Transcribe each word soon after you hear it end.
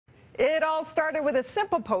It all started with a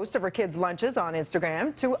simple post of her kids' lunches on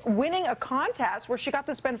Instagram to winning a contest where she got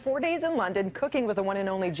to spend 4 days in London cooking with the one and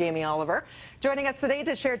only Jamie Oliver. Joining us today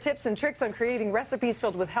to share tips and tricks on creating recipes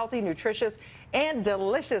filled with healthy, nutritious, and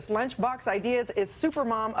delicious lunchbox ideas is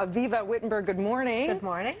supermom Aviva Wittenberg. Good morning. Good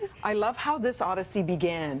morning. I love how this odyssey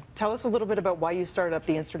began. Tell us a little bit about why you started up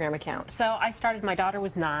the Instagram account. So my daughter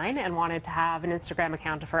was 9 and wanted to have an Instagram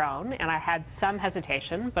account of her own, and I had some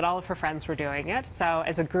hesitation, but all of her friends were doing it. So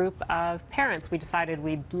as a group of parents, we decided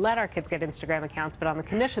we'd let our kids get Instagram accounts, but on the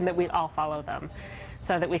condition that we'd all follow them,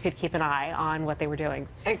 so that we could keep an eye on what they were doing.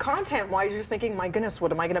 And content-wise, you're thinking, my goodness,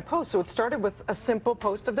 what am I going to post? So it started with a simple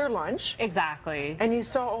post of their lunch. Exactly. And you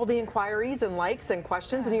saw all the inquiries and likes and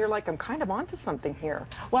questions, and you're like, I'm kind of onto something here.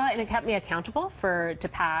 Well, and it kept me accountable to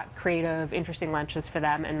pack creative, interesting lunches for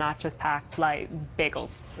them and not just pack like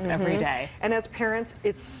bagels every day. And as parents,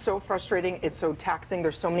 it's so frustrating, it's so taxing,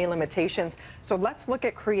 there's so many limitations. So let's look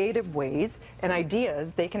at creative ways and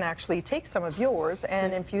ideas they can actually take some of yours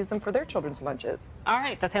and infuse them for their children's lunches. All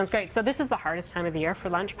right, that sounds great. So this is the hardest time of the year for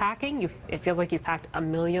lunch packing. It feels like you've packed a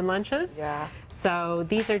million lunches. Yeah. So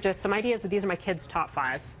these are just some ideas. These are my kids' top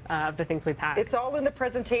 5 of the things we pack. It's all in the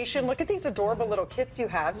presentation. Look at these adorable little kits you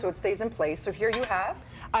have so it stays in place. So here you have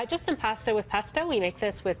just some pasta with pesto. We make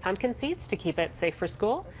this with pumpkin seeds to keep it safe for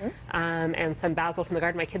school, and some basil from the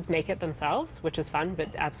garden. My kids make it themselves, which is fun, but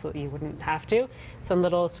absolutely you wouldn't have to. Some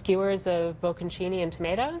little skewers of bocconcini and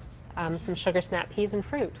tomatoes, some sugar snap peas and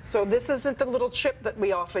fruit. So this isn't the little chip that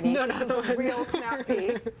we often eat. No, this is the real snap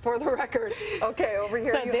pea, for the record. Okay, over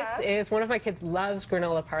here so this is one of my kids loves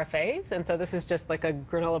granola parfaits, and so this is just like a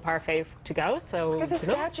granola parfait to go. So look at this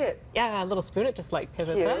gadget. Yeah, a little spoon. It just like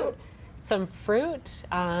pivots out. Some fruit,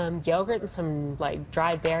 yogurt, and some like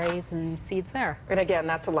dried berries and seeds there. And again,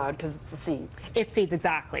 that's allowed because it's the seeds. It's seeds,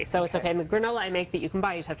 exactly. So it's okay. And the granola I make, but you can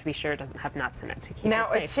buy, you just have to be sure it doesn't have nuts in it to keep now,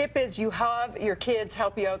 it safe. a tip is you have your kids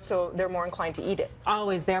help you out so they're more inclined to eat it.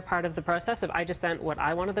 Always they're part of the process. If I just sent what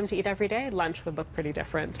I wanted them to eat every day, lunch would look pretty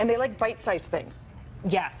different. And they like bite-sized things.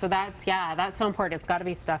 Yeah, so that's so important. It's got to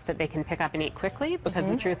be stuff that they can pick up and eat quickly, because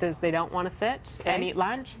the truth is they don't want to sit and eat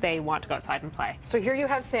lunch. They want to go outside and play. So here you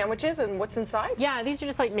have sandwiches, and what's inside? Yeah, these are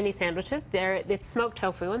just like mini sandwiches. It's smoked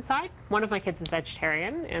tofu inside. One of my kids is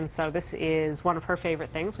vegetarian, and so this is one of her favorite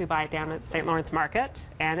things. We buy it down at St. Lawrence Market,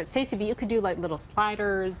 and it's tasty, but you could do like little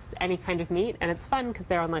sliders, any kind of meat, and it's fun because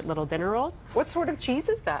they're on like little dinner rolls. What sort of cheese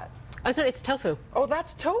is that? Oh, sorry, it's tofu. Oh,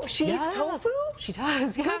 that's tofu. She eats tofu? She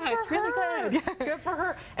does. Yeah, it's really good. Good for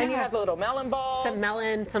her. And you have the little melon balls. Some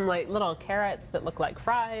melon, some like little carrots that look like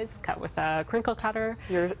fries, cut with a crinkle cutter.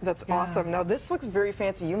 That's awesome. Now this looks very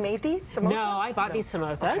fancy. You made these samosas? No, I bought these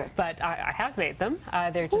samosas, but I have made them.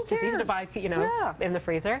 They're just as easy to buy, in the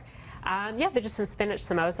freezer. Yeah, they're just some spinach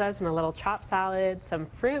samosas and a little chopped salad, some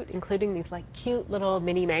fruit, including these like cute little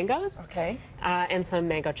mini mangoes. Okay. And some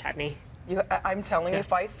mango chutney. I'm telling you,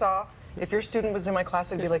 if your student was in my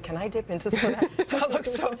class, I'd be like, can I dip into some of that? That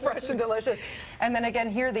looks so fresh and delicious. And then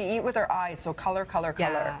again, here they eat with their eyes, so color, color,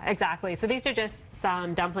 color. Yeah, exactly. So these are just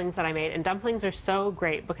some dumplings that I made, and dumplings are so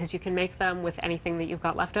great because you can make them with anything that you've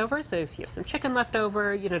got left over. So if you have some chicken left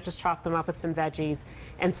over, just chop them up with some veggies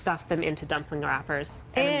and stuff them into dumpling wrappers.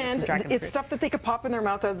 And it's stuff that they could pop in their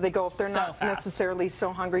mouth as they go if they're not necessarily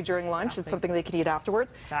so hungry during lunch. It's something they could eat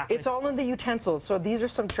afterwards. Exactly. It's all in the utensils. So these are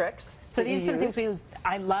some tricks. So these are some things we use.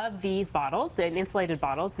 I love these bottles, the insulated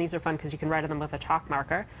bottles. These are fun because you can write on them with a chalk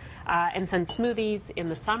marker, and send smoothies in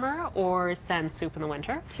the summer or send soup in the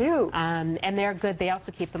winter. Cute. And they're good. They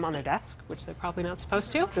also keep them on their desk, which they're probably not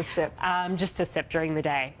supposed to. To sip. Just to sip during the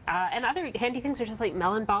day. And other handy things are just like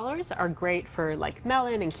melon ballers are great for like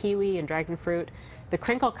melon and kiwi and dragon fruit. The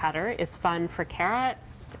crinkle cutter is fun for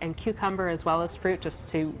carrots and cucumber as well as fruit,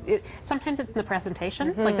 sometimes it's in the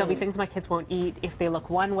presentation. Like there'll be things my kids won't eat if they look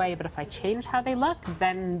one way, but if I change how they look,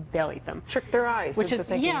 then they'll eat them. Trick their eyes. Which is,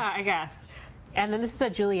 yeah, I guess. And then this is a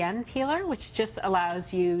julienne peeler, which just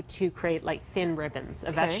allows you to create like thin ribbons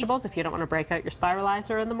of vegetables if you don't want to break out your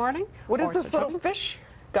spiralizer in the morning. What does this little fish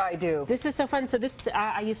guy do? This is so fun. So this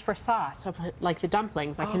I use for sauce, so for, like the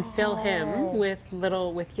dumplings. I can fill him with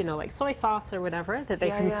like soy sauce or whatever that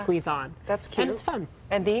they can squeeze on. That's cute. And it's fun.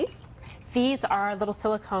 And these? These are little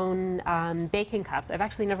silicone baking cups. I've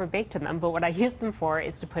actually never baked in them, but what I use them for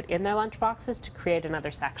is to put in their lunch boxes to create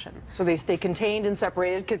another section. So they stay contained and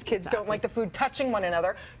separated because kids don't like the food touching one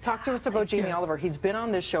another. Talk to us about Jamie Oliver. He's been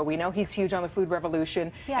on this show. We know he's huge on the food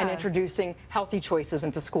revolution and introducing healthy choices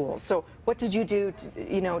into schools. So what did you do,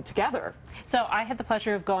 together? So I had the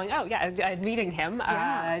pleasure of going, meeting him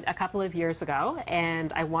a couple of years ago,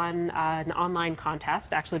 and I won an online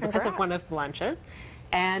contest, actually, because of one of the lunches.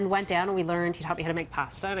 and went down and we learned. He taught me how to make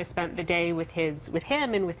pasta, and I spent the day with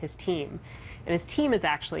him and with his team. And his team is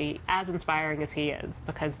actually as inspiring as he is,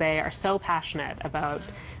 because they are so passionate about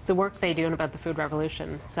the work they do and about the food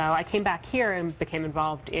revolution. So I came back here and became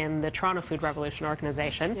involved in the Toronto Food Revolution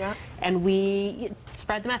organization. Yeah. And we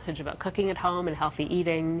spread the message about cooking at home and healthy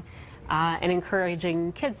eating, and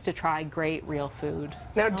encouraging kids to try great real food.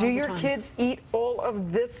 Now, do your time. kids eat all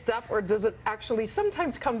of this stuff, or does it actually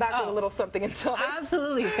sometimes come back with a little something inside?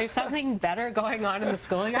 Absolutely. If there's something better going on in the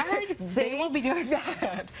schoolyard, they will be doing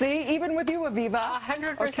that. See, even with you, Aviva.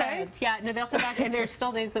 100%. Okay. Yeah, no, they'll come back, and there's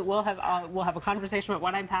still days that we'll have a conversation about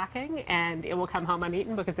what I'm packing, and it will come home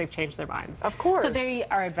uneaten because they've changed their minds. Of course. So they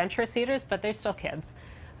are adventurous eaters, but they're still kids.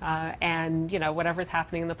 And, you know, whatever's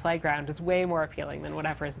happening in the playground is way more appealing than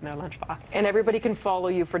whatever is in their lunchbox. And everybody can follow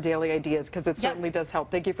you for daily ideas, because it certainly does help.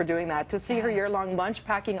 Thank you for doing that. To see her year-long lunch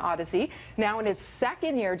packing odyssey, now in its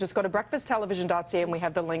second year, just go to breakfasttelevision.ca and we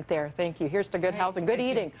have the link there. Thank you. Here's to good health and good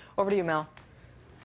eating. Over to you, Mel.